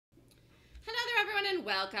and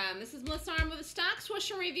welcome. This is Melissa Arm with a stock swoosh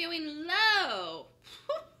and reviewing low.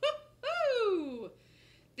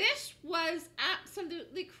 This was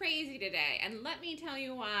absolutely crazy today, and let me tell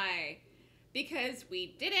you why. Because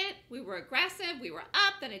we did it, we were aggressive, we were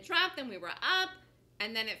up, then it dropped, then we were up,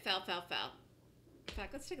 and then it fell. In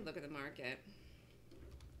fact, let's take a look at the market.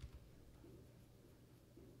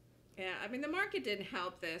 Yeah, I mean, the market didn't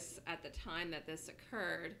help this at the time that this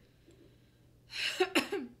occurred.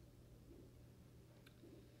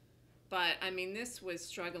 But, I mean, this was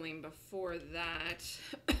struggling before that.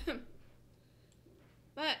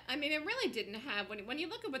 But, I mean, it really didn't have, when you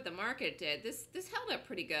look at what the market did, this held up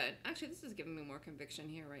pretty good. Actually, this is giving me more conviction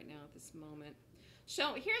here right now at this moment.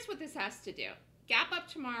 So, here's what this has to do. Gap up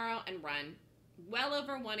tomorrow and run well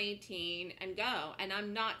over 118 and go. And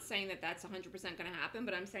I'm not saying that that's 100% going to happen,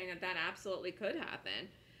 but I'm saying that that absolutely could happen.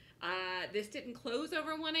 This didn't close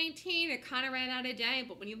over 118. It kind of ran out of day.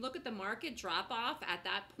 But when you look at the market drop off at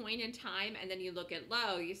that point in time and then you look at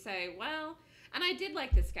low, you say, well, and I did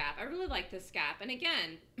like this gap. I really like this gap. And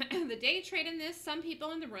again, the day trade in this, some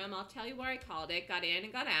people in the room, I'll tell you where I called it, got in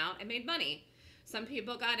and got out and made money. Some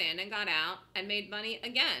people got in and got out and made money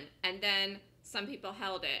again. And then some people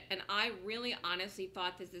held it. And I really honestly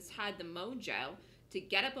thought that this had the mojo to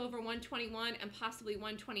get up over 121 and possibly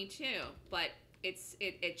 122. But it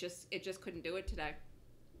just couldn't do it today.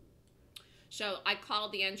 So I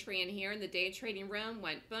called the entry in here in the day trading room,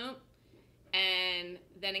 went boom, and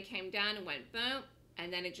then it came down and went boom,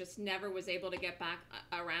 and then it just never was able to get back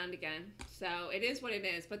around again. So it is what it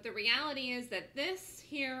is. But the reality is that this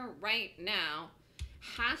here right now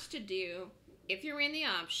has to do, if you're in the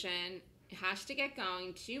option, it has to get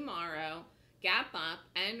going tomorrow, gap up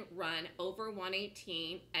and run over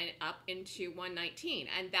 118 and up into 119.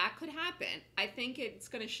 And that could happen. I think it's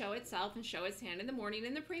going to show itself and show its hand in the morning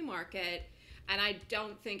in the pre-market. And I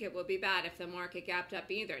don't think it will be bad if the market gapped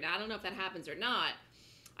up either. Now, I don't know if that happens or not.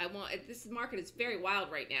 This market is very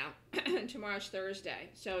wild right now. Tomorrow's Thursday.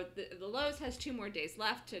 So the lows has 2 more days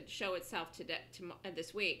left to show itself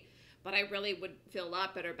this week. But I really would feel a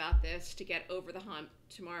lot better about this to get over the hump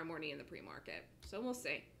tomorrow morning in the pre-market. So we'll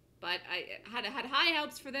see. But I had high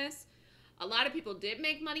hopes for this. A lot of people did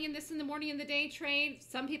make money in this in the morning in the day trade.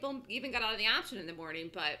 Some people even got out of the option in the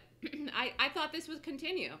morning. But I thought this would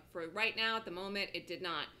continue. For right now, at the moment, it did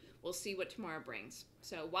not. We'll see what tomorrow brings.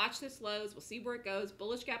 So watch this lows. We'll see where it goes.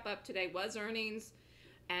 Bullish gap up today was earnings.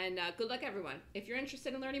 And good luck, everyone. If you're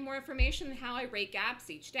interested in learning more information on how I rate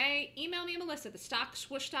gaps each day, email me, Melissa, at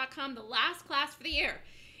thestockswoosh.com. The last class for the year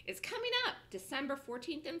is coming up December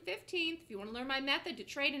 14th and 15th. If you want to learn my method to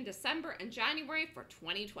trade in December and January for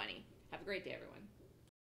 2020. Have a great day, everyone.